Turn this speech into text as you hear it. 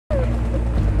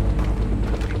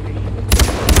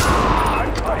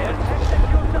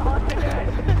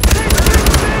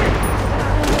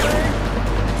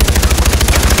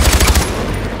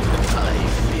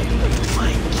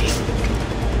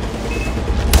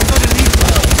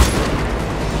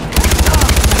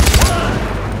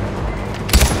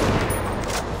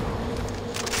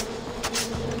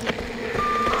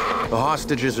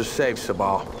hostages are safe,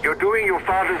 Sabal. You're doing your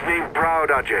father's name proud,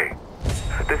 Ajay.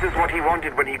 This is what he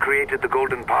wanted when he created the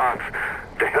Golden Path,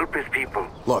 to help his people.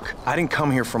 Look, I didn't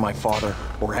come here for my father,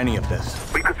 or any of this.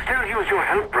 We could still use your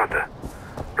help, brother.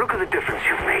 Look at the difference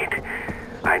you've made.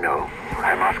 I know,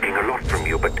 I'm asking a lot from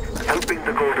you, but helping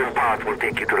the Golden Path will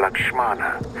take you to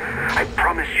Lakshmana. I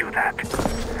promise you that.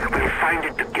 We'll find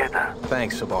it together.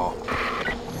 Thanks, Sabal.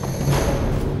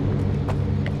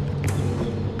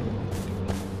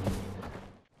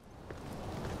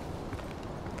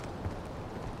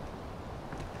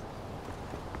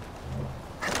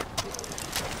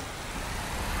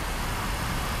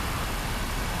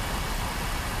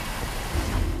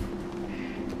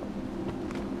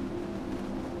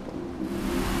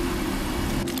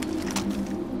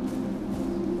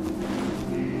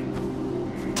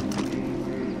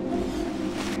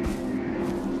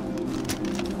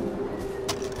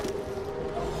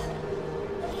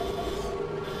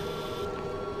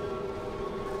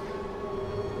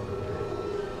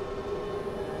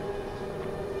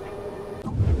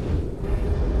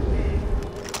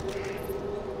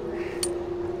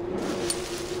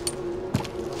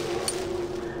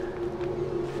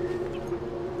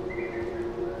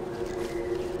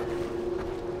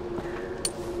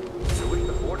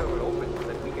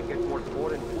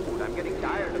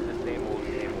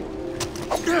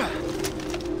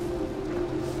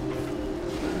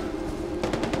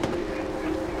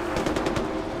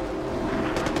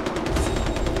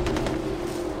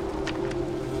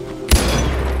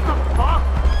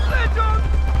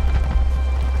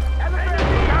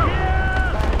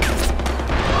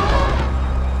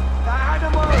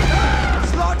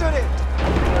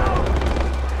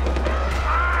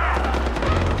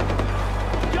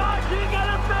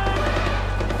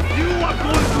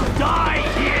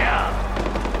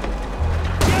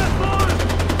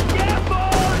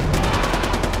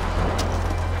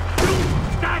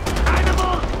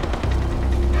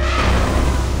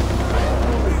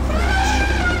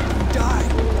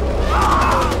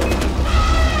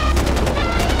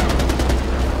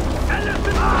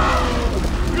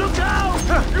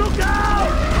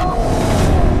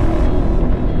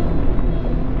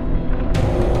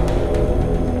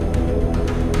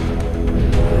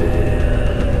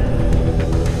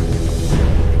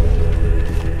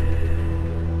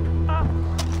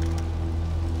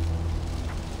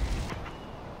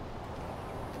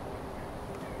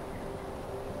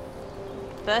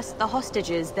 First the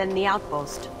hostages, then the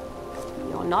outpost.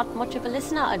 You're not much of a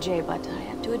listener, Ajay, but I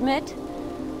have to admit,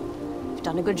 you've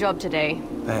done a good job today.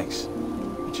 Thanks.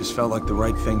 It just felt like the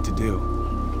right thing to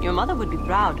do. Your mother would be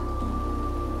proud.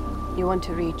 You want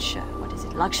to reach, what is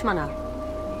it, Lakshmana?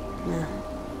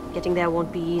 Getting there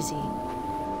won't be easy.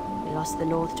 We lost the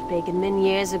north to pagan men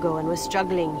years ago and we're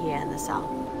struggling here in the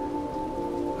south.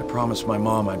 I promised my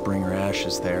mom I'd bring her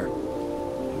ashes there.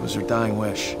 It was her dying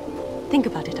wish. Think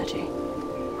about it, Ajay.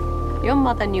 Your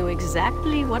mother knew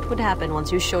exactly what would happen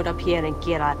once you showed up here in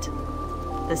Kirat.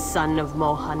 The son of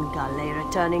Mohan Ghale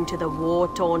returning to the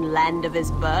war-torn land of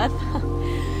his birth.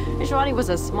 Ishwari was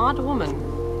a smart woman.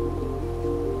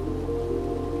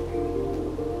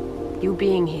 You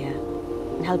being here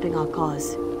and helping our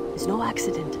cause is no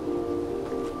accident.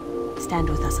 Stand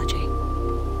with us,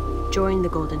 Ajay. Join the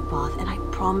Golden Path, and I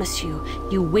promise you,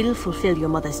 you will fulfill your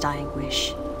mother's dying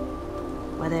wish.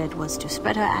 Whether it was to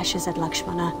spread her ashes at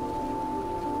Lakshmana,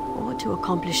 or to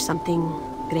accomplish something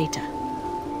greater.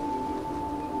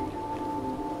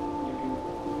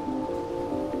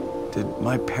 Did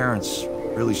my parents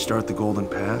really start the Golden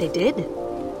Path? They did.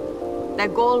 Their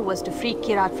goal was to free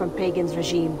Kirat from Pagan's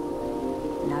regime.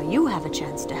 Now you have a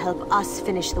chance to help us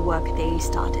finish the work they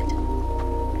started.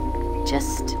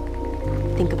 Just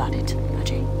think about it,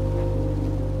 Ajay.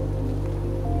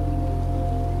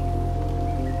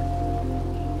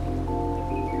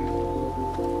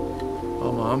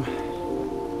 Well,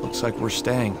 Mom, looks like we're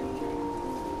staying.